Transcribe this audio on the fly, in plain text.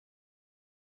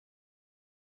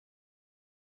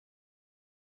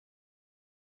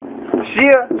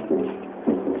Yeah.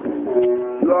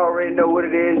 You already know what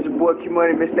it is. Your boy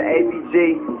Q-Money, Mr.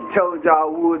 ABG. Told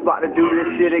y'all we was about to do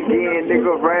this shit again,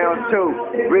 nigga. Round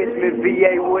 2. Richmond,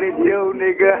 VA, what it do,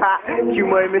 nigga?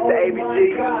 Q-Money, Mr.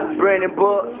 ABG. Brandon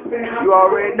Bucks. You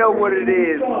already know what it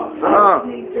is.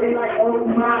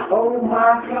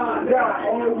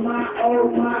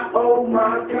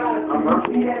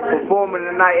 Performing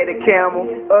tonight at the Camel.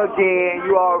 Again,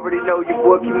 you already know your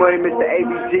boy Q-Money, Mr.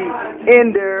 ABG.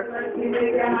 In there.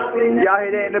 Y'all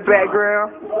hear that in the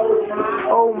background?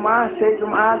 Oh my, say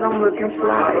some eyes, I'm looking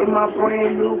fly in my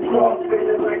brand new car. Keep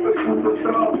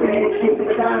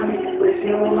it timing, but she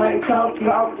don't like talking.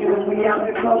 When we out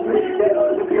in public, that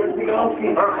other girls be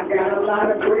talking. I got a lot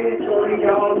of bread, so they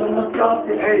all in my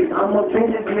coffee. I'm a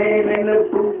businessman and the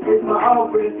booth is my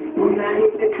office. When I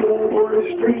hit the club or the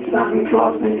streets, I be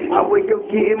crossing. I wake up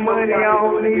getting money, I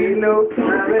don't need no.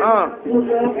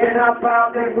 And I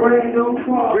found that brand new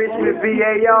car. Richmond,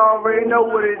 VA, y'all already know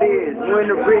what it is. We're in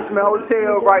the Richmond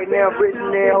Hotel right now,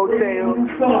 Richmond Hotel.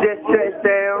 Just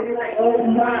touchdown.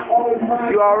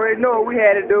 You already know what we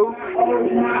had to do.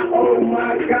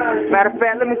 Matter of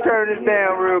fact, let me turn this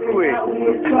down real quick. I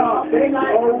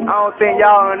don't think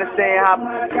y'all understand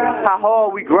how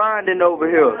hard we grinding over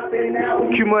here.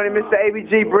 Q-Money, Mr.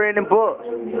 ABG, Brandon Bucks.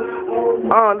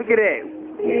 Look at that.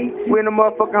 We're in the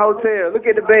motherfucking hotel. Look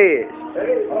at the beds.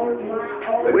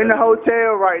 We're in the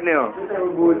hotel right now.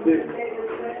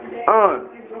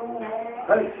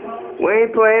 We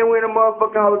ain't playing. We're in a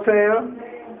motherfucking hotel.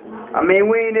 I mean,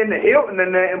 we ain't in the Hilton or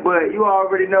nothing, but you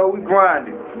already know we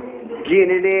grinding.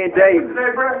 Getting it in daily.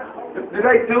 Today, bro?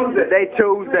 Today Tuesday. Today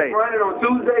Tuesday. You grinding on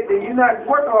Tuesday, then you not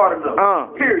working hard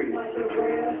enough. Period.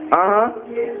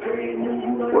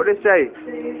 What it say?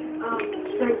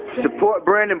 Support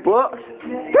Brandon Bucks.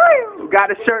 Damn. Got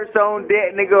the shirts on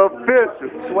deck, nigga, official.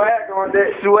 Swag on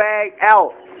deck. Swag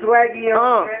out. Swaggy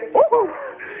on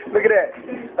Look at that.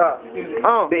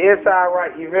 The inside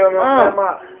right, you feel me? I'm talking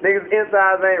about niggas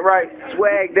insides ain't right.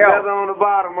 Swagged out. Leather on the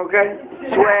bottom, okay?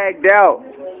 Swagged out.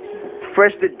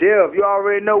 Fresh to death. You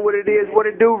already know what it is, what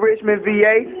it do, Richmond,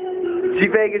 VA. G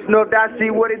Vegas, North.C,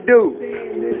 what it do.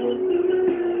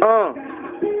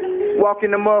 Walk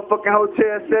in the motherfucking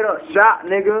hotel, set up shop,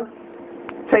 nigga.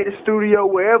 Take the studio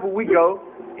wherever we go.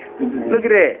 Look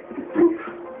at that.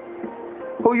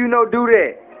 Who you know do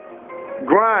that?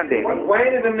 Grinding.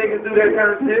 Wayne and them niggas do that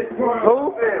kind of shit.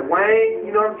 Who? Wayne,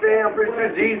 you know what I'm saying? I'm pretty sure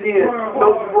Jeezy and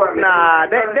those boys. Nah,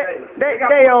 they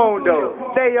own though.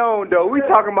 They own though. We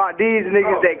talking about these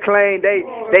niggas that claim they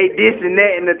this and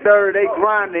that and the third, they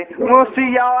grinding. We don't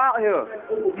see y'all out here.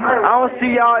 I don't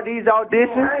see y'all at these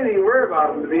auditions. I ain't even worried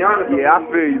about them, to be honest. Yeah, I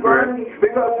feel you, bro.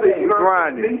 Because you know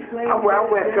grinding. I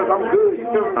went because I'm good. You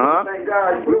feel me? Thank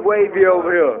God. We wavy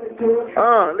over here.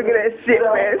 Look at that shit,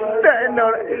 man. Stunting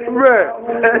on it. Bruh.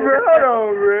 Hold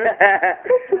on, bro.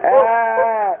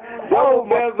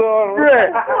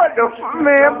 What the fuck,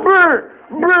 man,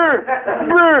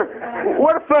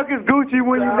 What the fuck is Gucci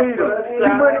when you need him?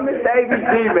 Q-Money, Mr.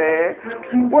 ABG, man.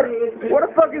 What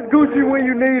the fuck is Gucci when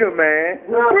you need him, man?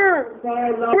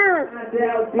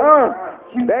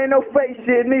 There ain't no fake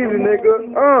shit neither,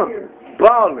 nigga.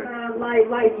 Ballin'.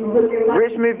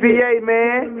 Richmond, VA,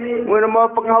 man. We're in a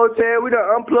motherfucking hotel. We done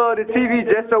unplugged the TV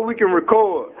just so we can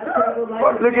record.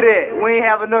 Look at that. We ain't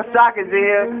have enough sockets in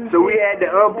here, so we had to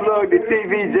unplug the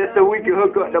TV just so we can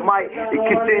hook up the mic and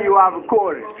continue our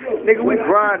recording. Nigga, we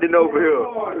grinding over here.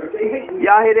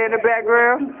 Y'all hear that in the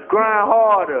background? Grind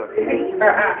harder.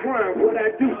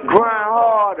 Grind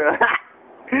harder.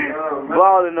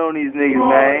 Balling on these niggas,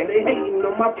 man. They hating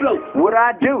on my flow. What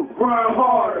I do? Grind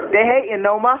harder. They hating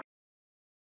on my.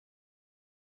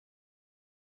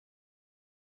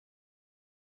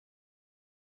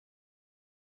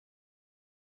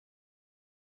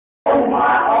 Oh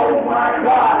my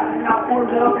God. I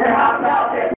pulled up and hopped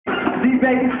out there.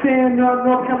 D-Vegas stand up,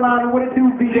 North Carolina. What it do,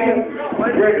 DJ?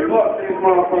 Great fuck this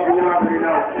motherfucker, you already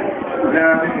know.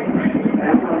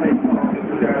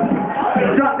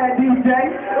 Drop that DJ.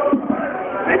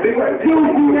 VA, what it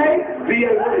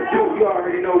do? You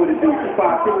already know what it do.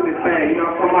 5 this thing, you know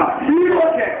what I'm talking about?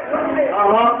 Okay.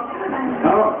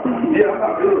 Yeah,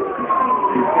 I'm good.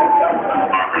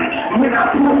 When I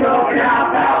pull up and I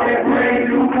found that brand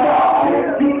new car,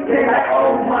 they like,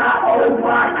 oh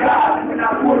my God. When I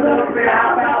pull up and I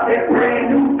found that brand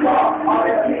new car, all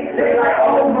the kids they like,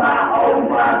 oh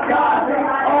my God.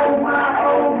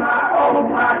 Oh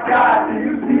my God. Do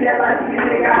you see that like this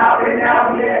nigga out and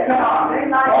out here car? They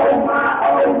like, oh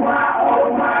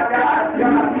my God. Do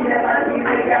you see that like this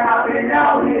nigga out and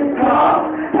out here car?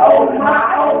 Oh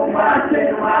my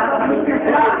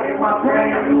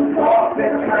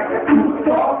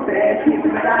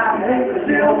niggas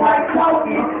still white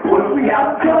talking. When we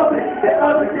out clubbing, the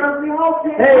other girls be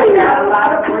hoping. Hey, I got a lot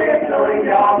of bread, so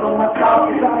they all know my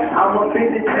talking. I'm a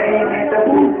business man at the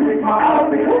booth with my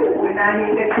office. When I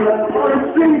hit the club for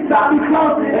the streets, I be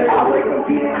closing. I wake up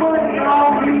getting money on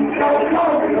me, so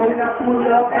closing. When I pull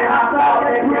up and I saw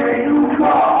that brand new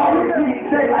car, all the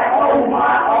people say like, oh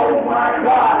my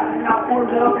God. And I pull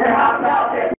up and I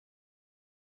saw that